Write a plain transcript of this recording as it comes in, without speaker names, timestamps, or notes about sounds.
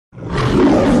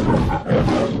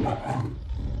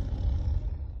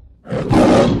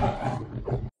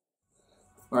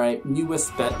Alright,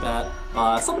 newest Bet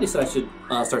Bat. Somebody said I should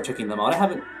start checking them out. I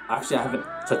haven't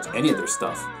touched any of their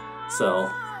stuff. So,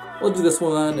 we'll do this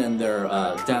one and their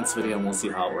dance video and we'll see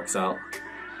how it works out.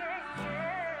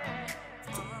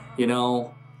 You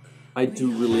know, I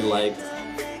do really like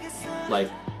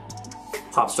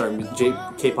pop star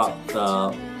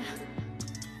K-pop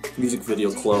music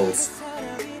video clothes.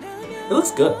 It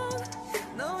looks good.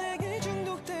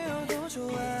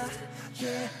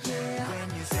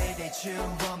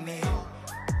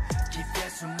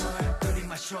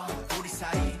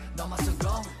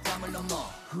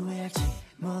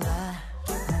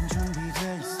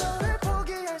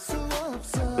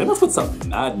 They must put some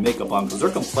mad makeup on because their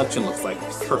complexion looks like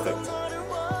perfect.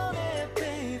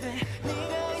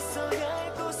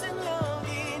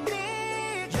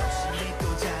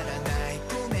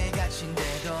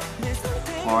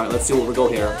 Alright, let's see where we go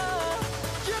here.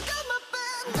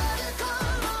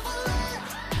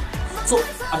 So,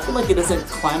 I feel like it doesn't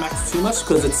climax too much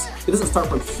because it doesn't start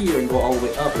from here and go all the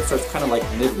way up. It starts kind of like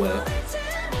midway.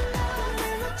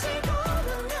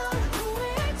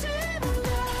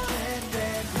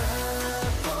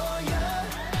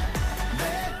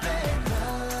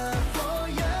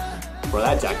 Bro,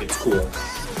 that jacket's cool.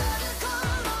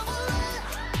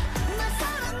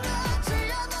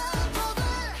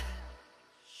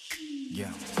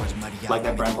 Like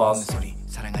that brand boss.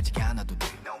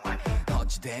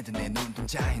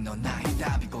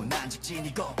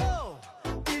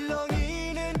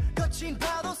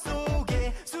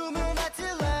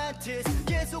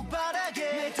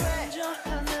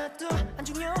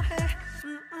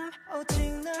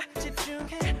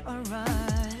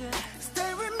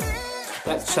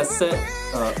 That chess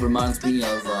set reminds me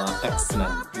of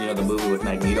X-Men, you know, the movie with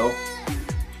Magneto.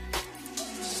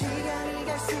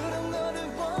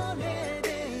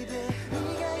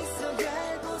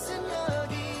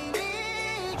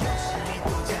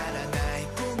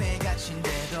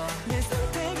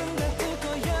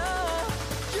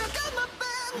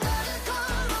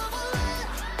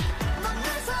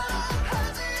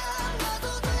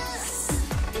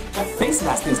 That face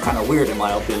masking is kind of weird in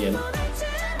my opinion. I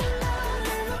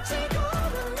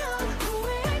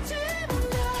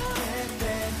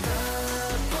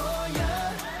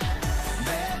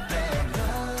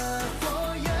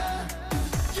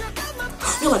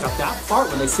feel like at that part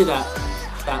when they say that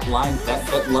line,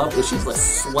 that love, it should like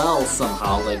swell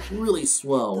somehow, like really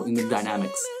swell in the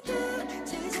dynamics.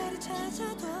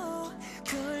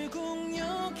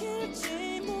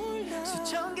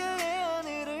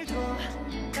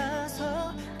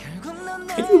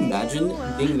 Can you imagine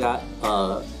being that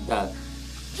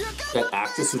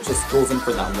actress who just goes in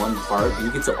for that one part and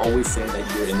you get to always say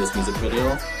that you're in this music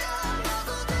video?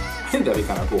 I think that'd be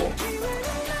kind of cool.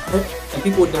 And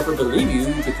people would never believe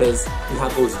you because you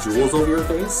have those jewels over your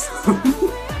face.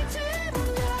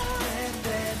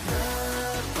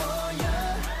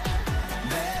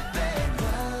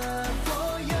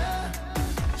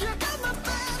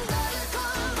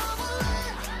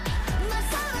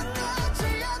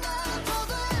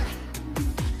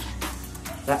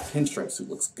 That pinstripe suit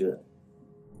looks good.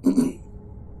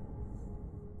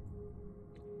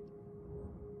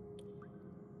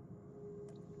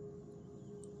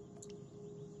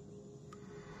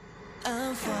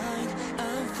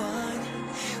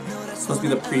 This must be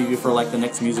the preview for like the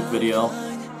next music video.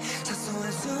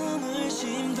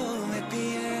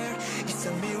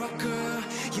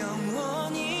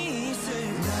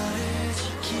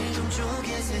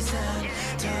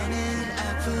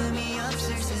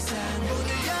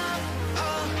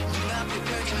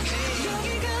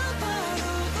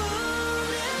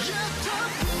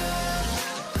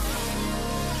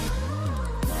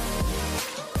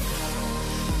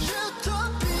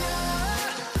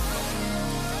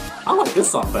 I like this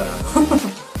song better.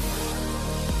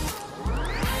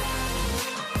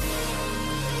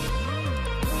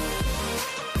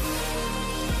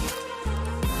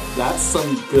 That's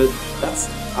some good,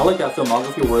 I like that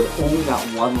filmography where only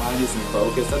that one line is in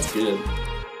focus. That's good.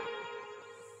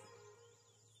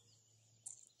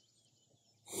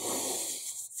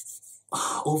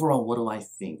 Overall, what do I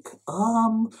think?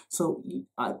 So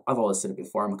I've always said it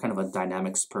before, I'm kind of a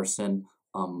dynamics person.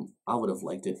 I would have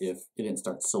liked it if it didn't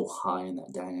start so high in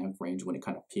that dynamic range when it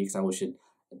kind of peaks. I wish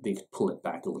they could pull it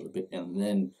back a little bit and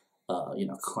then, you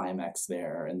know, climax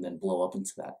there and then blow up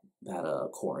into that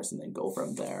chorus and then go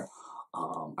from there.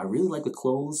 I really like the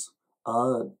clothes.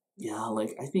 Yeah,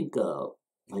 like I think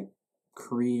like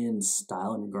Korean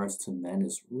style in regards to men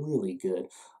is really good.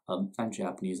 I'm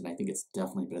Japanese and I think it's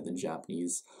definitely better than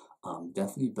Japanese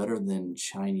Definitely better than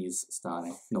Chinese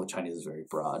style. No, Chinese is very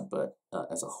broad, but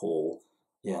as a whole,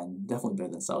 yeah, definitely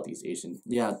better than Southeast Asian.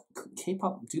 Yeah,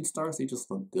 K-pop dude stars, they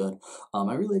just look good.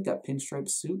 I really like that pinstripe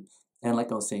suit, and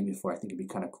like I was saying before, I think it'd be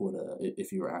kind of cool to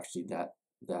if you were actually that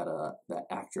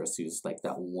actress who's like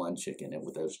that one chick in it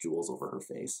with those jewels over her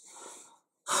face.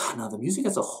 Now the music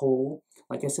as a whole,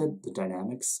 like I said, the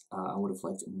dynamics, I would have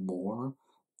liked more.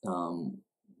 Um,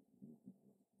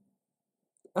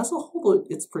 as a whole, though,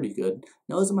 it's pretty good.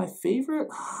 Now, is it my favorite?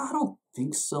 I don't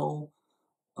think so.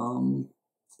 Um,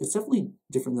 it's definitely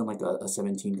different than like a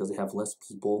 17 because they have less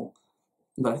people,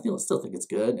 but still think it's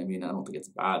good. I mean, I don't think it's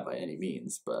bad by any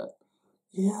means, but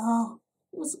yeah,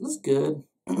 it was good.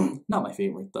 Not my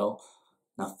favorite though.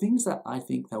 Now, things that I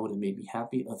think that would have made me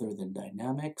happy other than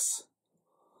dynamics,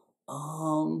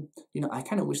 I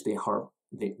kind of wish they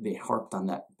harped on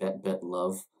that bet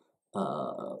love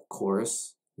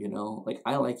chorus, like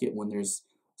I like it when there's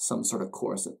some sort of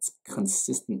chorus that's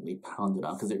consistently pounded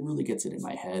on because it really gets it in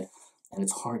my head, and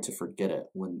it's hard to forget it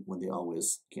when they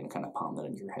always kind of pound that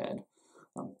in your head.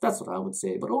 That's what I would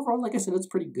say. But overall, like I said, it's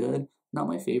pretty good. Not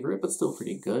my favorite, but still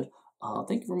pretty good.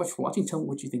 Thank you very much for watching. Tell me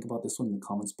what you think about this one in the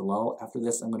comments below. After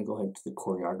this, I'm going to go ahead to the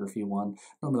choreography one. I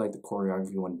normally like the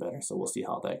choreography one better, so we'll see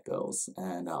how that goes.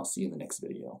 And I'll see you in the next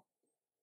video.